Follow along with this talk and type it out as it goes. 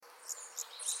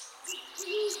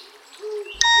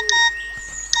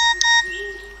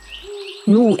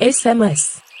New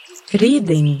SMS.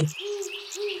 Reading.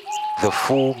 The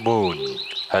full moon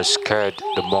has scared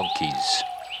the monkeys.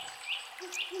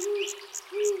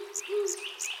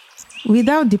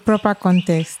 Without the proper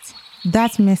context,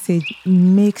 that message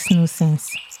makes no sense.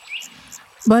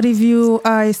 But if you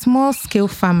are a small-scale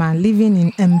farmer living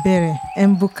in Mbere,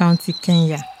 Embu County,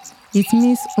 Kenya, it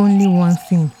means only one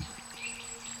thing.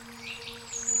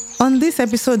 On this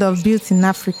episode of Built in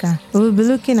Africa, we will be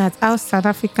looking at how South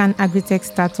African agri-tech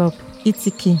startup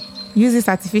Itiki uses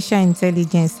artificial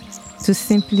intelligence to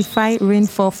simplify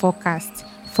rainfall forecasts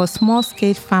for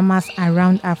small-scale farmers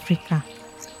around Africa.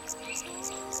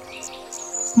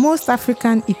 Most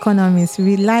African economies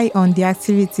rely on the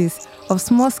activities of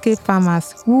small-scale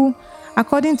farmers who,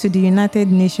 according to the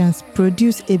United Nations,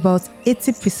 produce about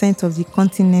 80% of the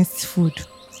continent's food.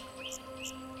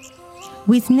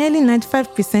 With nearly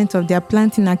 95% of their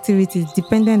planting activities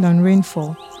dependent on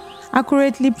rainfall,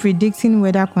 accurately predicting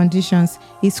weather conditions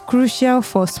is crucial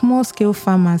for small-scale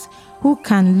farmers who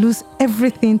can lose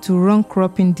everything to wrong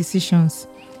cropping decisions.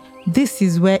 This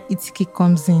is where Itiki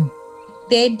comes in.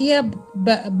 The idea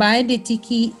behind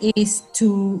Itiki is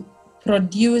to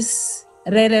produce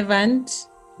relevant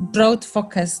drought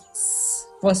forecasts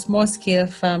for small-scale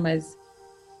farmers.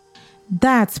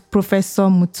 That's Professor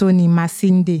Muthoni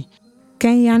Masinde,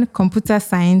 Kenyan computer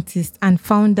scientist and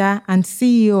founder and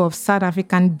CEO of South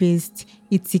African-based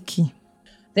Itiki.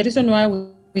 The reason why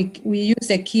we use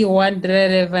the keyword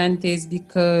relevant is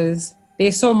because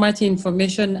there's so much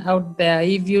information out there.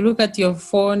 If you look at your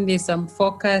phone, there's some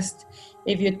forecast.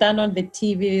 If you turn on the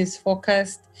TV, there's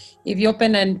forecast. If you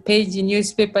open a page in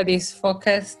newspaper, there's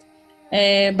forecast.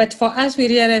 But for us, we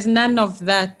realize none of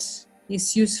that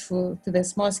is useful to the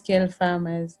small-scale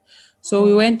farmers. So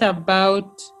we went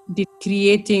about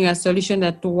creating a solution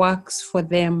that works for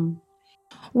them.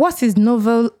 What is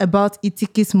novel about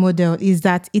Itiki's model is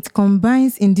that it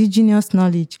combines indigenous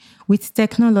knowledge with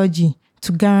technology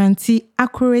to guarantee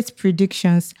accurate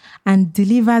predictions and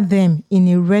deliver them in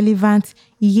a relevant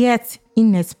yet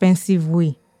inexpensive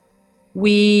way.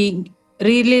 We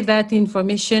relay that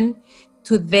information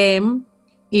to them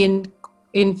in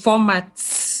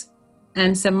formats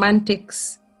and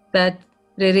semantics that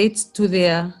relates to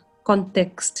their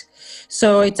context.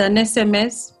 So it's an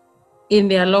SMS in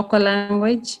their local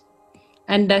language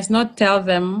and does not tell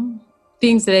them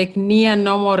things like near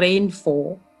normal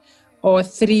rainfall or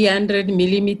 300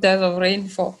 millimeters of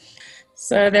rainfall.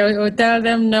 So they will tell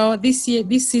them, no, this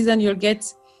season you'll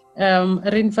get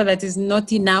rainfall that is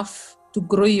not enough to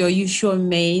grow your usual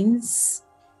maize.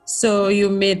 So you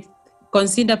may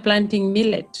consider planting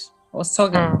millet or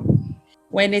sorghum.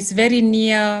 When it's very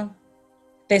near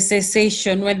the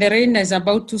cessation, when the rain is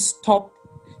about to stop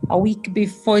a week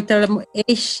before, tell them,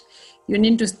 you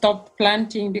need to stop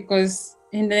planting because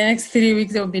in the next 3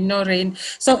 weeks there will be no rain.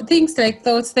 So things like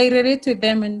those, they relate to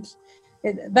them, and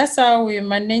that's how we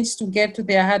managed to get to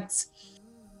their hearts.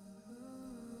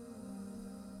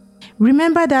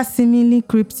 Remember that seemingly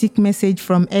cryptic message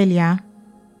from earlier?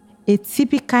 A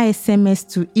typical SMS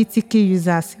to Itiki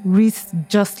users reads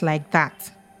just like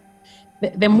that.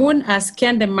 The moon has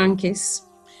scanned the monkeys.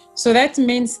 So that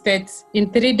means that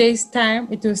in 3 days' time,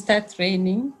 it will start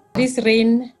raining. This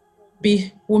rain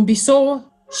won't be so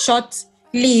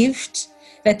short-lived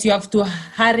that you have to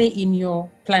hurry in your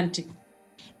planting.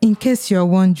 In case you're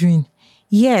wondering,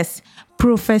 yes,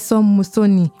 Professor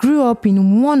Muthoni grew up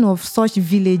in one of such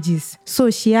villages, so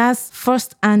she has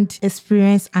first-hand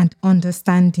experience and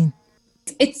understanding.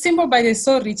 It's simple, but it's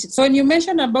so rich. So when you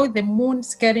mention about the moon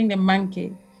scaring the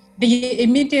monkey, they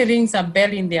immediately rings a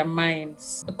bell in their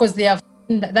minds because they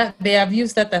have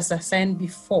used that as a sign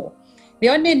before. The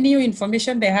only new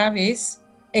information they have is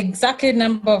exactly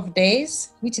number of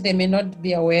days, which they may not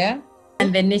be aware,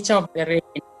 and the nature of the rain.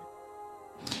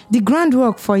 The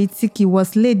groundwork for Itiki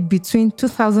was laid between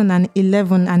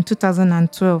 2011 and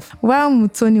 2012, while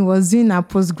Muthoni was doing her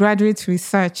postgraduate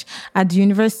research at the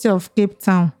University of Cape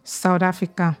Town, South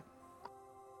Africa.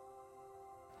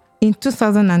 In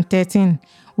 2013,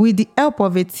 with the help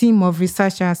of a team of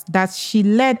researchers that she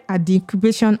led at the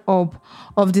incubation hub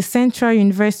of the Central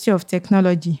University of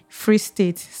Technology, Free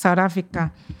State, South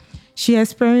Africa, she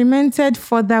experimented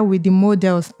further with the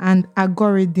models and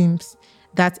algorithms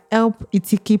that help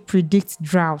Itiki predict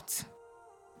drought.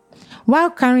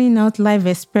 While carrying out live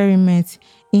experiments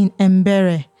in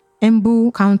Mbere,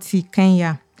 Embu County,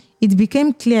 Kenya, it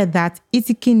became clear that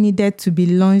Itiki needed to be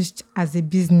launched as a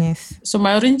business. So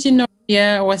my original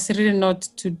idea was really not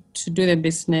to do the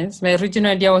business. My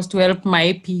original idea was to help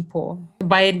my people.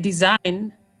 By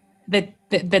design, the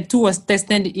the two was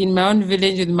tested in my own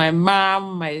village with my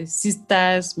mom, my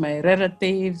sisters, my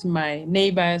relatives, my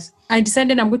neighbors. I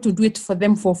decided I'm going to do it for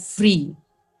them for free.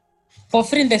 For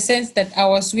free in the sense that I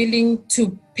was willing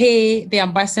to pay the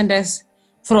ambassadors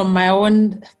from my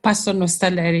own personal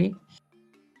salary.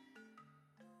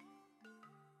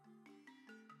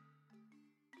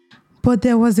 But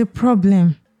there was a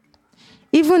problem.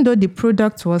 Even though the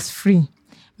product was free,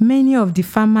 many of the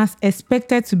farmers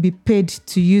expected to be paid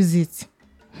to use it.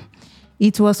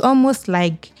 It was almost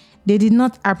like they did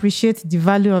not appreciate the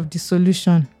value of the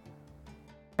solution.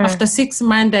 After 6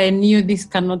 months, I knew this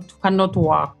cannot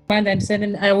work. And I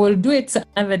said, I will do it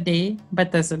another day,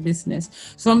 but as a business.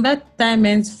 So from that time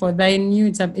henceforth, I knew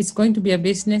it's going to be a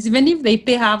business. Even if they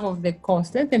pay half of the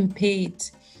cost, let them pay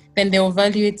it. Then they'll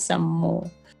value it some more.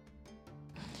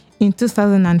 In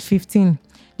 2015,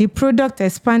 the product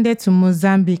expanded to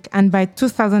Mozambique, and by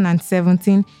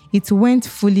 2017, it went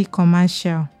fully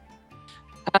commercial.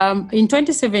 In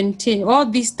 2017, all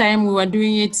this time we were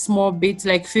doing it small bits,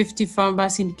 like 50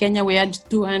 farmers. In Kenya, we had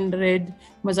 200,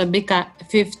 Mozambique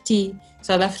 50,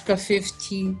 South Africa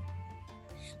 50.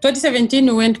 2017,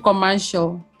 we went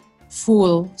commercial,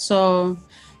 full. So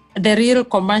the real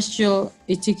commercial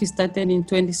Itiki started in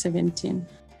 2017.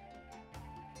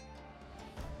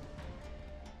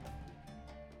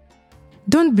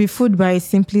 Don't be fooled by its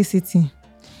simplicity.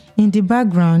 In the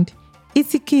background,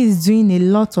 Itiki is doing a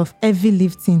lot of heavy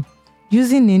lifting,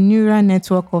 using a neural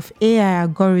network of AI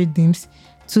algorithms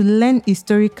to learn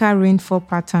historical rainfall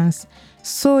patterns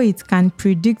so it can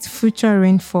predict future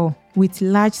rainfall with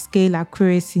large-scale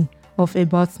accuracy of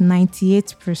about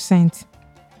 98%.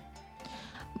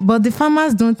 But the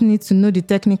farmers don't need to know the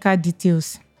technical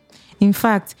details. In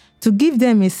fact, to give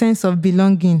them a sense of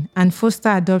belonging and foster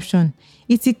adoption,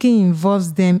 Itiki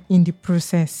involves them in the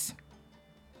process.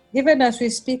 Even as we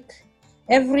speak,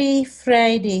 every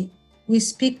Friday, we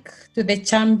speak to the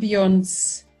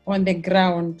champions on the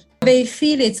ground. They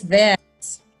feel it's theirs.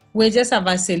 We just a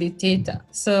facilitator.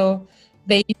 So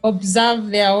they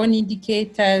observe their own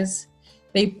indicators.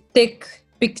 They take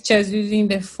pictures using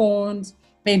the phones.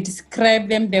 They describe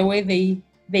them the way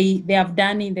they have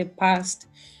done in the past.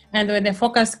 And when the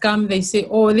focus comes, they say,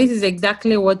 oh, this is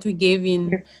exactly what we gave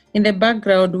in. In the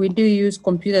background, we do use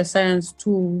computer science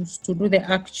tools to do the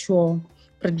actual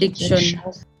prediction.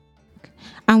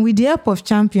 And with the help of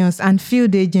champions and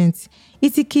field agents,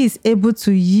 Itiki is able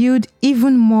to yield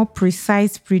even more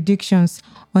precise predictions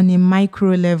on a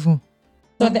micro level.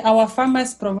 So our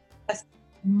farmers provide us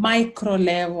micro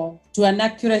level to an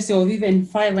accuracy of even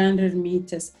 500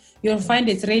 meters. You'll find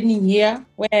it's raining here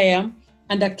where I am,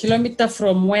 and a kilometer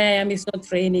from where I am it's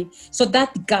not raining. So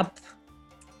that gap,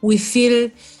 we fill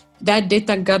that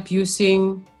data gap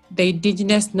using the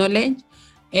indigenous knowledge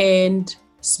and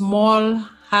small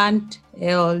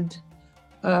handheld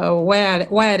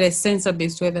wireless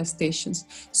sensor-based weather stations.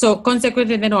 So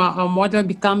consequently, then our model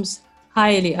becomes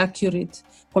highly accurate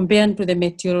compared to the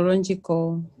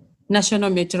National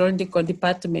Meteorological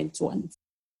Department ones.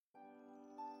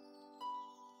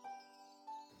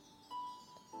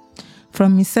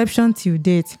 From inception till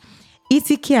date,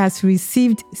 Itiki has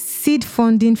received seed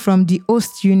funding from the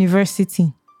host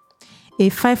university, a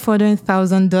 $500,000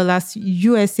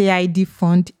 USAID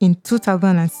fund in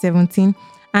 2017,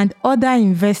 and other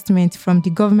investment from the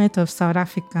government of South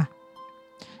Africa.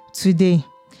 Today,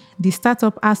 the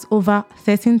startup has over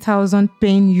 13,000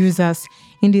 paying users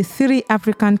in the 3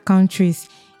 African countries,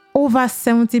 over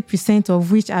 70%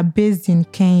 of which are based in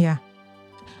Kenya.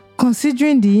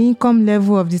 Considering the income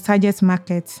level of the target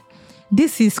market,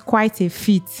 this is quite a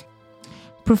feat.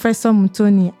 Professor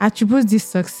Mutoni attributes this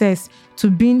success to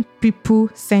being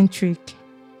people-centric.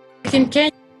 In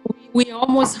Kenya, we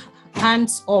almost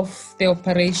hands off the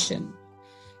operation.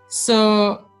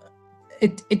 So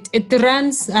it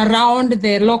runs around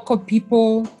the local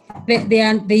people.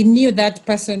 They knew that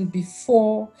person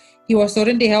before. He was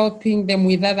already helping them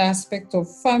with other aspects of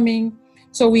farming.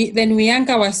 So we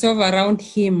anchor ourselves around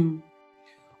him.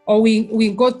 Or we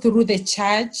go through the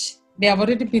church. They have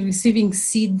already been receiving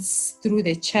seeds through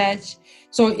the church.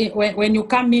 So when you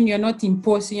come in, you're not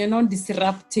imposing, you're not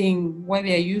disrupting what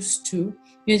they're used to.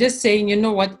 You're just saying, you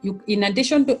know what, in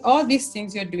addition to all these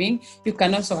things you're doing, you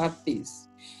can also have this.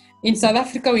 In South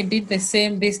Africa, we did the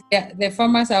same. The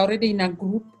farmers are already in a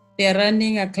group. They're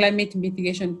running a climate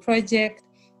mitigation project.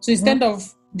 So instead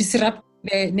of disrupting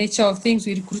the nature of things,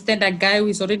 we recruited a guy who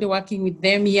is already working with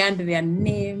them. He and their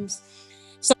names.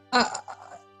 So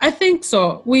I think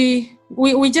so. We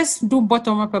just do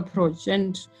bottom-up approach,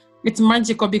 and it's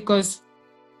magical because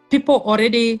people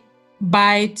already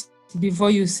buy it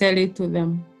before you sell it to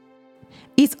them.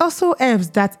 It also helps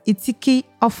that Itiki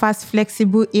offers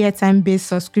flexible airtime-based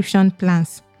subscription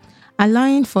plans,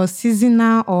 allowing for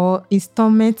seasonal or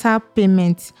installmental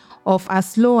payments of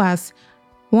as low as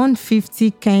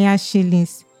 150 Kenya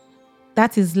shillings,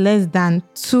 that is less than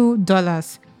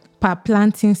 $2 per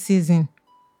planting season.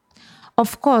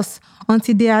 Of course,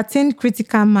 until they attain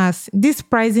critical mass, this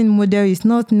pricing model is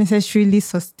not necessarily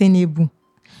sustainable,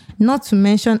 not to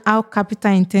mention how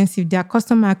capital intensive their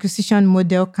customer acquisition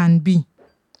model can be.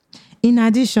 In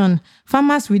addition,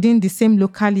 farmers within the same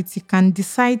locality can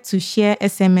decide to share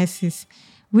SMSs,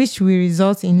 which will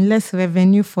result in less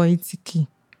revenue for Itiki.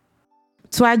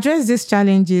 To address these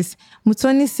challenges,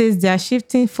 Muthoni says they are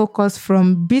shifting focus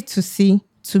from B2C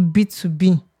to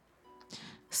B2B.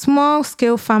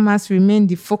 Small-scale farmers remain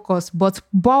the focus, but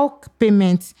bulk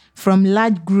payments from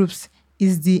large groups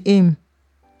is the aim.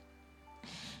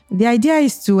 The idea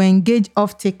is to engage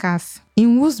off-takers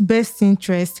in whose best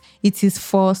interest it is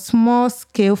for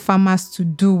small-scale farmers to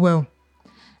do well,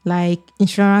 like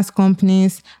insurance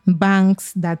companies,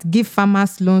 banks that give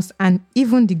farmers loans, and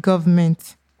even the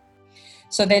government.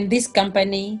 So then this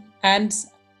company hands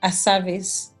a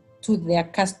service to their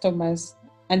customers,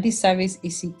 and this service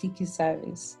is Itiki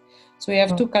service. So we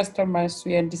have two customers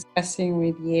we are discussing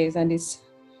with, yes, and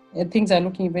things are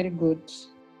looking very good.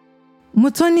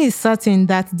 Muthoni is certain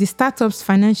that the startup's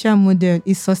financial model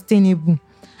is sustainable,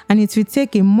 and it will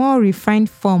take a more refined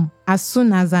form as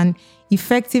soon as an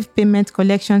effective payment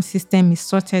collection system is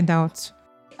sorted out.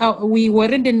 We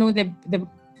already know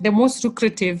the most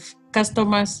lucrative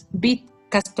big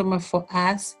customer for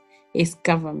us is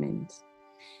government,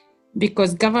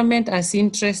 because government has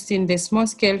interest in the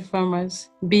small-scale farmers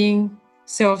being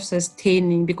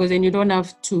self-sustaining, because then you don't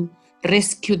have to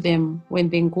rescue them when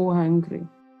they go hungry.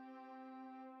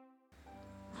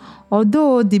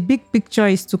 Although the big picture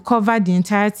is to cover the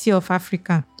entirety of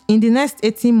Africa, in the next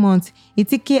 18 months,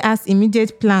 Itiki has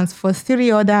immediate plans for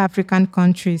 3 other African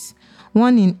countries,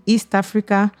 one in East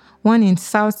Africa, one in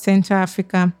South Central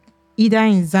Africa, either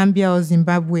in Zambia or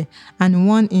Zimbabwe, and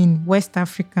one in West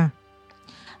Africa.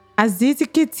 As the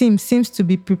Itiki team seems to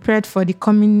be prepared for the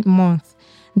coming month,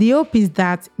 the hope is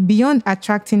that beyond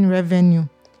attracting revenue,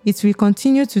 it will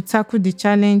continue to tackle the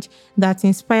challenge that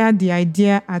inspired the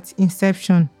idea at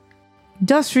inception.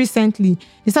 Just recently,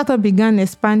 the startup began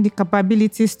expanding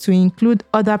capabilities to include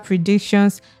other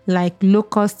predictions like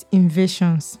low-cost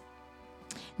invasions.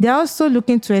 They are also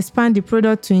looking to expand the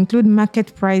product to include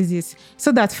market prices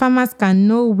so that farmers can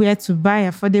know where to buy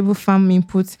affordable farm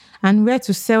inputs and where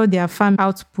to sell their farm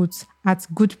outputs at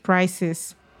good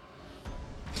prices.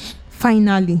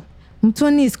 Finally,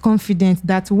 Muthoni is confident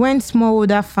that when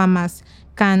smallholder farmers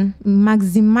can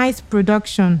maximize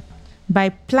production by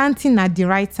planting at the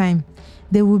right time,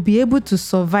 they will be able to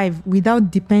survive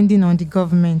without depending on the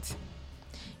government.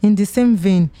 In the same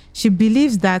vein, she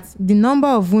believes that the number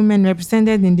of women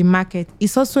represented in the market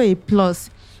is also a plus,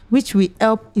 which will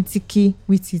help Itiki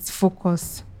with its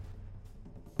focus.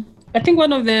 I think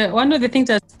one of the things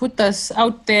that's put us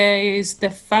out there is the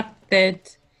fact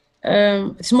that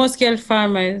the small-scale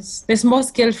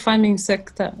farming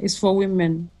sector is for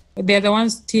women. They're the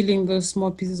ones tilling those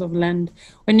small pieces of land.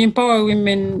 When you empower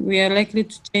women, we are likely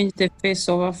to change the face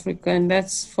of Africa, and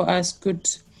that's for us good.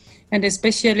 And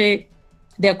especially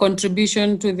their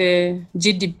contribution to the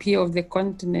GDP of the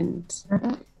continent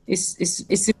is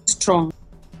strong.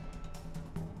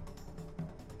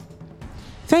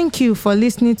 Thank you for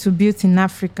listening to Built in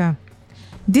Africa.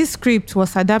 This script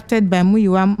was adapted by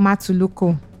Muyiwa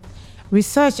Matuluko.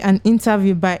 Research and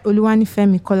interview by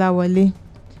Oluwanifemi Kolawole.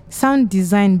 Sound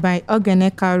design by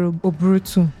Ogenekaru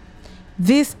Obrutu.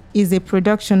 This is a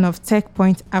production of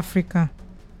TechPoint Africa.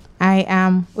 I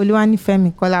am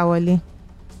Oluwanifemi Kolawole.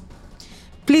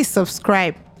 Please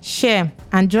subscribe, share,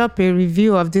 and drop a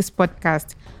review of this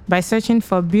podcast by searching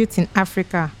for Built in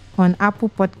Africa on Apple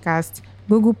Podcasts,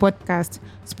 Google Podcasts,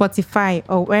 Spotify,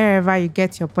 or wherever you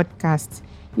get your podcasts.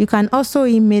 You can also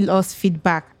email us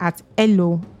feedback at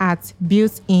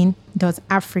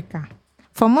hello@builtin.africa.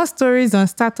 For more stories on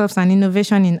startups and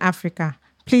innovation in Africa,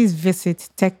 please visit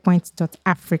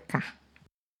techpoint.africa.